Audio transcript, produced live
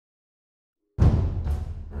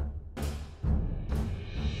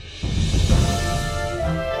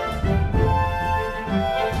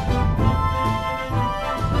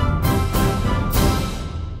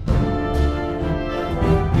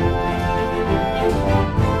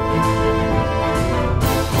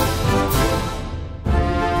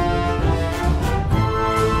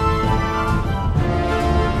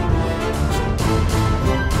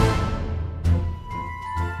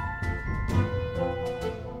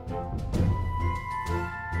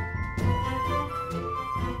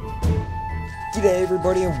G'day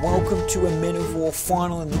everybody and welcome to a Men of War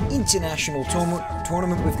final in the international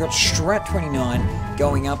tournament. We've got Strat 29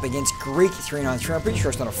 going up against Greek 393. I'm pretty sure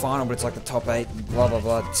it's not a final, but it's like the top 8, blah blah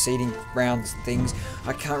blah, seeding rounds things.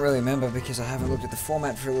 I can't really remember because I haven't looked at the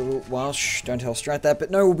format for a little while. Shh, don't tell Strat that. But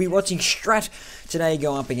no, we'll be watching Strat today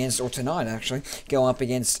go up against, or tonight actually, go up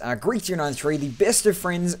against Greek 393. The best of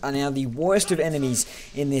friends are now the worst of enemies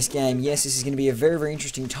in this game. Yes, this is going to be a very, very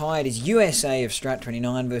interesting tie. It is USA of Strat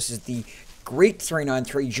 29 versus the Greek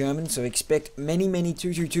 393 German, so expect many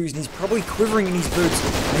 222s, and he's probably quivering in his boots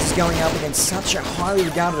as he's going up against such a highly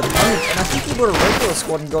regarded opponent. And I think he brought a regular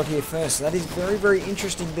squad and got here first, so that is very, very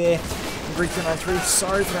interesting there. Greek 393,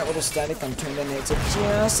 sorry for that little static. I'm turned down the headset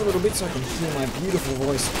just a little bit so I can hear my beautiful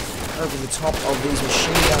voice over the top of these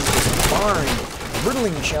machine guns just firing,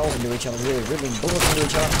 riddling shells into each other, really riddling bullets into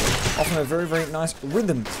each other. Often a very, very nice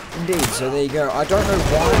rhythm indeed. So there you go. I don't know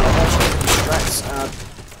why I'm watching Strat's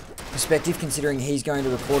perspective, considering he's going to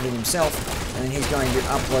record it himself, and then he's going to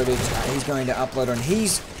upload it. He's going to upload on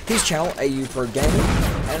his channel, AU Pro Gaming.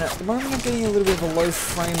 And at the moment, I'm getting a little bit of a low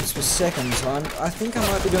frames per second, so I think I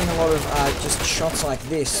might be doing a lot of just shots like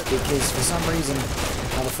this because for some reason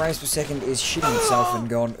the frames per second is shitting itself and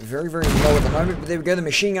gone very, very low at the moment. But there we go. The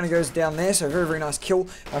machine gunner goes down there, so very, very nice kill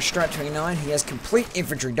by Strat 29. He has complete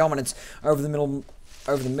infantry dominance over the middle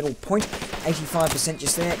point, 85%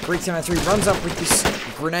 just there. Greek 393 runs up with this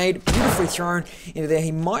grenade, beautifully thrown into there.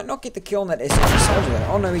 He might not get the kill on that SMG soldier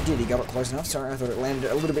though. Oh no, he did. He got it close enough. Sorry, I thought it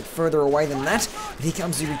landed a little bit further away than that. But here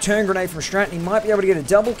comes the return grenade from Strat, and he might be able to get a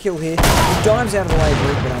double kill here. He dives out of the way,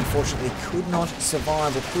 Greek, but unfortunately could not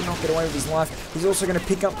survive or could not get away with his life. He's also going to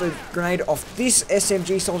pick up the grenade off this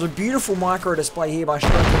SMG soldier. Beautiful micro display here by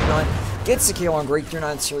Strat 29. Gets the kill on Greek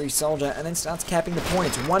 393 soldier, and then starts capping the point.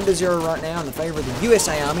 It's 1-0 right now in the favour of the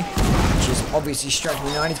USA Army, which is obviously Strat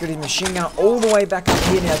 29. He's got his machine gun all the way back up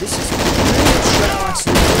here now. This is Strat likes to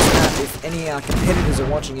do this. If any competitors are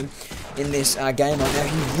watching him in this game right now,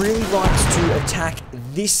 he really likes to attack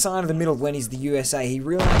this side of the middle when he's the USA. He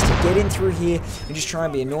really likes to get in through here and just try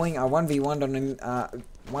and be annoying. I 1v1'd on him.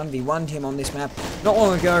 1v1'd him on this map not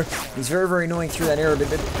long ago. He's very, very annoying through that area, but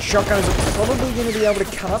shotgunners are probably going to be able to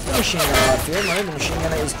cut up the machine gunner, I feel. No, the machine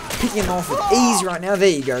gunner is picking him off with ease right now. There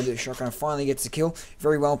you go. The shotgunner finally gets the kill.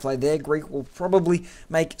 Very well played there. Greek will probably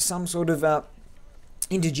make some sort of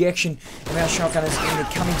interjection about shotgunners in the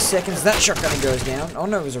coming seconds. That shotgunner goes down. Oh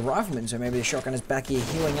no, it was a rifleman, so maybe the shotgunner's back here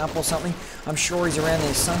healing up or something. I'm sure he's around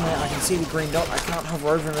there somewhere. I can see the green dot. I can't hover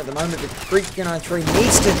over him at the moment, but Greek 393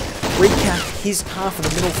 needs to recap his half of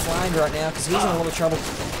the middle flank right now because he's in a lot of trouble.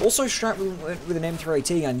 Also, Strat with an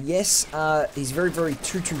M3AT gun. Yes, he's very, very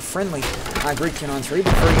 2-2 friendly, Greek 393,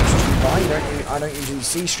 but very interesting buy. I don't usually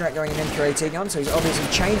see Strat going an M3AT gun, so he's obviously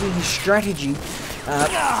changing his strategy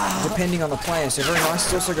depending on the player. So very nice.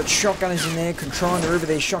 He's also got shotgunners in there controlling the river.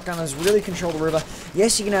 These shotgunners really control the river.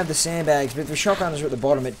 Yes, you can have the sandbags, but if the shotgunners are at the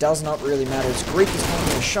bottom, it does not really matter. As Greek is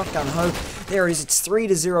playing a shotgun hoe. There it is. It's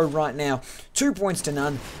 3-0 right now. 2 points to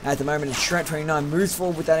none at the moment. And Strat 29 moves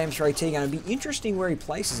forward with that M3AT gun. It'd be interesting where he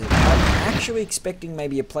places it. I'm actually expecting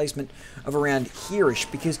maybe a placement of around here-ish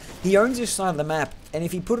because he owns this side of the map. And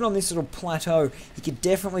if he put it on this little plateau, he could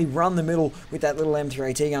definitely run the middle with that little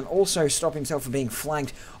M3AT gun. Also stop himself from being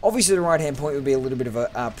flanked. Obviously, the right-hand point would be a little bit of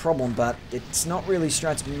a problem, but it's not really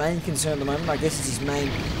Strat's main concern at the moment. I guess it's his main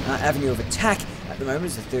avenue of attack at the moment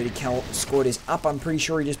as the 30 cal squad is up. I'm pretty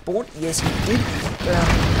sure he just bought. Yes, he did.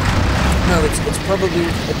 No, it'd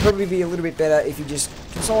probably be a little bit better if he just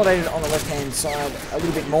consolidated on the left-hand side a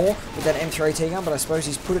little bit more with that M3AT gun, but I suppose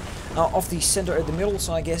he's put it off the center of the middle,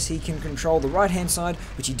 so I guess he can control the right-hand side,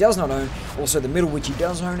 which he does not own, also the middle, which he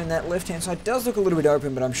does own, and that left-hand side does look a little bit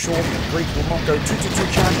open, but I'm sure Greek will not go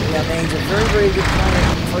 2-2 charging down there. He's a very, very good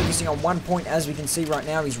player, focusing on one point, as we can see right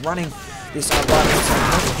now. He's running this right-hand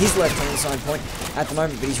side point, his left-hand side point at the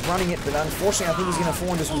moment, but he's running it, but unfortunately I think he's going to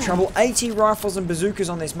fall into some trouble. AT rifles and bazookas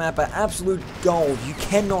on this map are absolute gold. You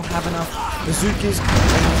cannot have enough bazookas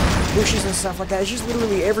and bushes and stuff like that. It's just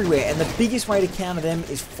literally everywhere, and the biggest way to counter them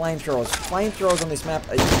is flamethrowers. Flamethrowers on this map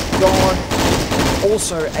are god.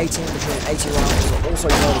 Also, 18 between 80 rifles are also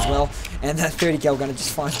god as well, and that 30 cal gunner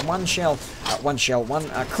just finds one bullet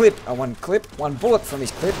from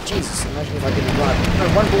his clip. Jesus, imagine if I get it right. No,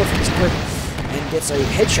 one bullet from his clip, and gets a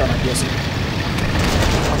headshot, I'm guessing.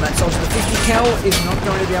 On that soldier, the 50 cal is not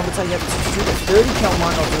going to be able to take out the 62, but 30 cal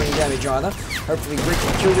might not do any damage either. Hopefully Greek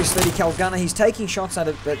can kill this 30 cal gunner. He's taking shots at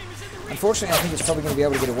it, but unfortunately I think it's probably going to be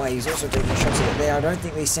able to get away. He's also taking shots at it there. I don't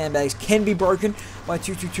think these sandbags can be broken by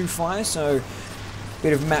 222 fire, so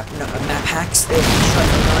bit of map hacks there from Strat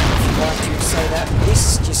 29, if you'd like to say that.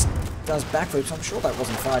 This just does backflips. I'm sure that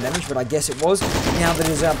wasn't fire damage, but I guess it was. Now that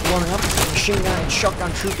it's blowing up, machine gun and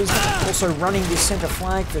shotgun troopers also running this center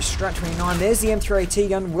flag for Strat 29. There's the M3AT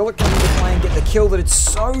gun. Will it come into play and get the kill that it's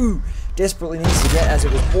so desperately needs to get, as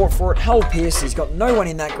it was bought for it? Hull pierced. He's got no one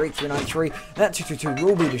in that Greek 393. That 222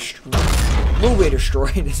 will be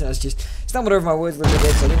destroyed. So I was just stumbled over my words a little bit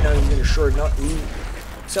there, so I didn't know he was going to destroy it or not.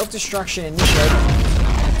 Self-destruction initiated.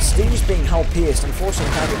 Steve's being hull pierced.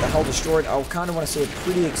 Unfortunately, can't get the hull destroyed. I'll kind of want to see a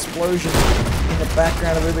pretty explosion in the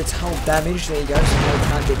background a little bit. It's hull damage. There you go. So now we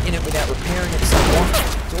can't get in it without repairing it somewhat.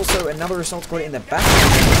 There's also another assault squad in the back.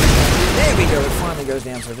 There we go. It finally goes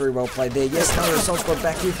down. So very well played there. Yes, another assault squad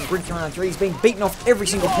back here from Greek 393. He's being beaten off every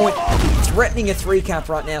single point. Threatening a 3-cap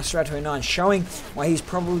right now. Strat 29 showing why he's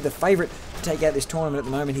probably the favourite to take out this tournament at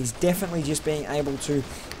the moment. He's definitely just being able to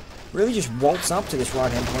really just waltz up to this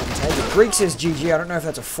right-hand point and take it. Greek says GG. I don't know if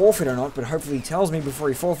that's a forfeit or not, but hopefully he tells me before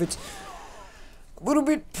he forfeits. A little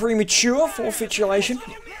bit premature forfeitulation.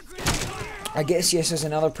 I guess, yes, there's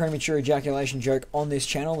another premature ejaculation joke on this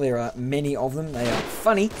channel. There are many of them. They are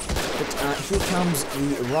funny. But here comes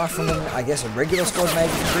the rifleman, I guess a regular squad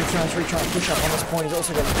maybe, from 3 trying to push up on this point. He's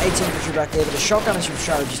also got an 18 infantry back there, but the shotgunners from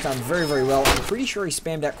strategy just done very, very well. I'm pretty sure he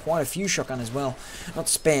spammed out quite a few shotgunners as well. Not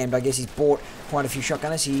spammed, I guess he's bought quite a few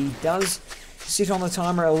shotgunners. He does sit on the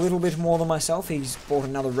timer a little bit more than myself. He's bought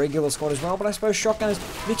another regular squad as well, but I suppose shotgunners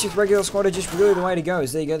mixed with regular squad are just really the way to go.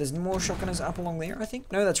 There you go, there's more shotgunners up along there, I think.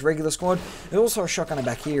 No, that's regular squad. There's also a shotgunner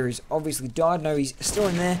back here who's obviously died. No, he's still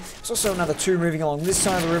in there. There's also another 2 moving along this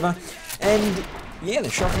side of the river. And yeah, the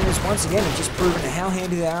shotgunners once again have just proven how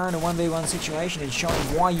handy they are in a 1v1 situation and showing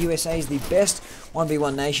why USA is the best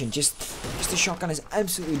 1v1 nation. Just the shotgunners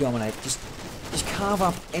absolutely dominate. Just carve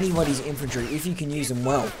up anybody's infantry if you can use them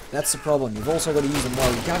well. That's the problem. You've also got to use them well.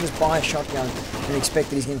 You can't just buy a shotgun and expect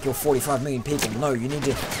that he's going to kill 45 million people. No, you need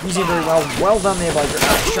to use him very well. Well done there by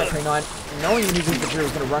Strat 29. Knowing that his infantry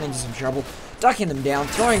is going to run into some trouble, ducking them down,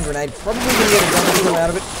 throwing a grenade, probably going to get a double kill out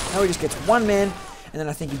of it. Now he just gets 1 man, and then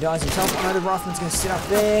I think he dies himself. I know the rifleman's going to sit up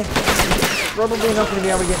there. Probably not going to be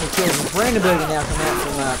able to get any kills. And Brandenburger now come out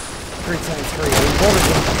from 323.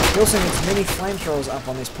 He also needs many flamethrowers up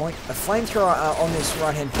on this point. A flamethrower on this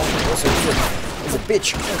right-hand point also is a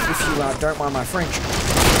bitch, if you don't mind my French. You're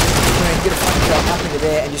going to get a flamethrower up into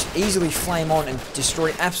there and just easily flame on and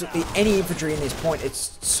destroy absolutely any infantry in this point.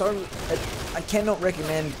 It's so... I cannot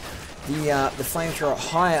recommend the flamethrower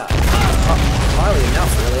highly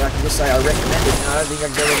enough, really. I can just say I recommend it, and I don't think I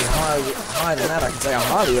can go any higher than that. I can say I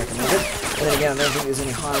highly recommend it, but then again, I don't think there's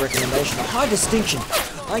any high recommendation. A high distinction.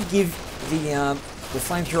 I give the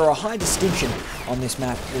flamethrower a high distinction on this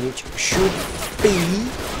map, which should be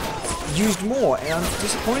used more, and I'm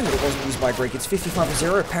disappointed that it wasn't used by Greek. It's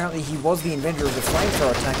 55-0. Apparently he was the inventor of the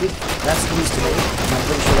flamethrower tactic. That's news to me. I'm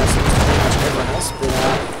pretty sure that's news to pretty much everyone else, but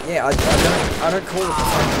yeah, I don't call it the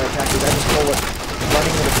flamethrower tactic. I just call it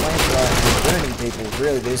running with a flamethrower and burning people.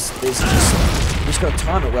 Really, there's just got to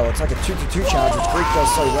time it well. It's like a 2-2-2 charge, which Greek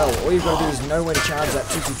does so well. All you've got to do is know when to charge that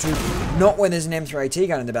 2-2-2, not when there's an M3AT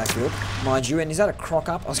gun in the backfield, mind you. And is that a crock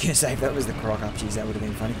up? I was going to say, if that was the crock up, geez, that would have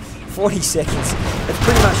been funny. 40 seconds. It's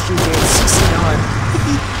pretty much GG. It's 69.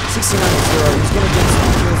 69-0. He's going to get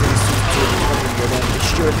some kills in his 2-2. He's not going to go down to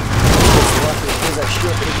Stewart. Kills that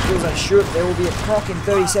Stewart, but if he kills that Stewart, there will be a croc in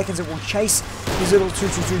 30 seconds that will chase his little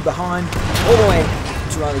 2-2-2 behind all the way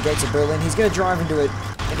to the gates of Berlin. He's going to drive into a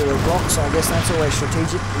rock, so I guess that's always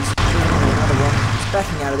strategic. He's shooting into another rock. He's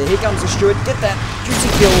backing out of there. Here comes the Stewart. Get that juicy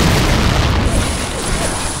kill.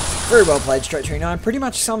 Very well played, Strat 39. Pretty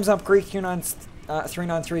much sums up Greek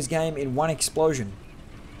 393's game in one explosion.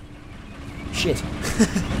 Shit.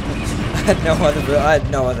 I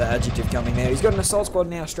had no other adjective coming there. He's got an assault squad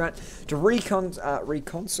now, Strat, to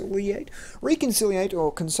reconciliate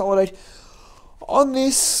or consolidate on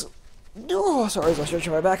this. Oh, sorry, as I stretch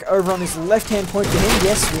my back. Over on this left-hand point for him.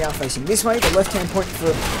 Yes, we are facing this way. The left-hand point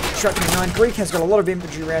for Strat 29. Greek has got a lot of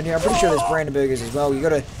infantry around here. I'm pretty sure there's Brandenburgers as well. You've got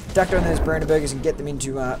to duck down those Brandenburgers and get them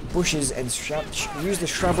into bushes and use the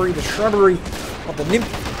shrubbery of the nymph.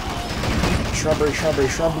 Shrubbery.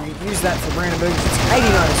 Use that for Brandenburgers. It's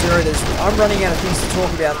 89-0. I'm running out of things to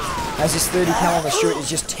talk about as this 30 cal on the Stewart is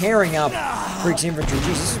just tearing up Greek's infantry.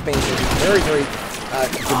 Jeez, this has been very, very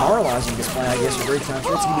demoralising display, I guess, for Greek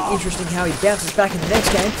country. It's going to be interesting how he bounces back in the next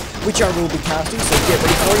game, which I will be casting, so get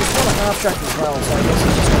ready for it. He's got a half-track as well, so I guess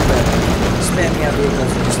he's just going to spamming out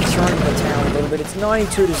vehicles and just throwing them down a little bit. It's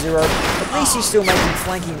 92-0. At least he's still making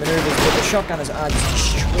flanking manoeuvres, but the shotgunners are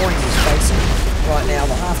just destroying his face right now.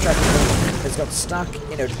 The half-track has got stuck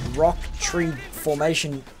in a rock tree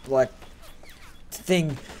formation, like,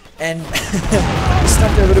 thing, and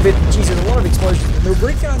stuck there a little bit. Geez, there's a lot of explosions. The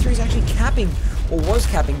Greek 393 is actually capping or was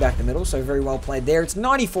capping back the middle, so very well played there. It's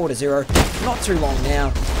 94-0, not too long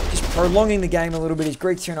now. Just prolonging the game a little bit is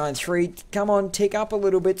Greek 393. Come on, tick up a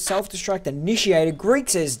little bit. Self-destruct initiated. Greek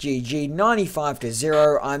says GG,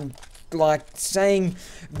 95-0. I'm like saying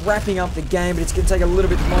wrapping up the game, but it's going to take a little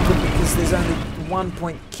bit longer because there's only 1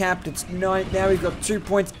 point capped. It's now we've got 2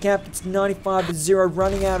 points capped. It's 95-0.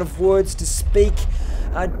 Running out of words to speak.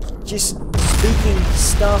 Just speaking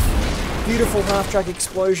stuff. Beautiful half-track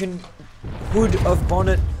explosion. Hood of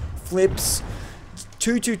bonnet flips.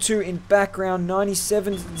 222 in background.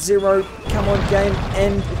 97-0. Come on, game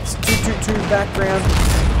end. It's 222 background.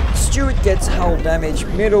 Stewart gets hull damage.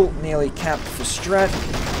 Middle nearly capped for Strat.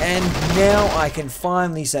 And now I can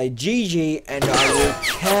finally say GG, and I will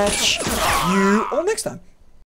catch you all next time.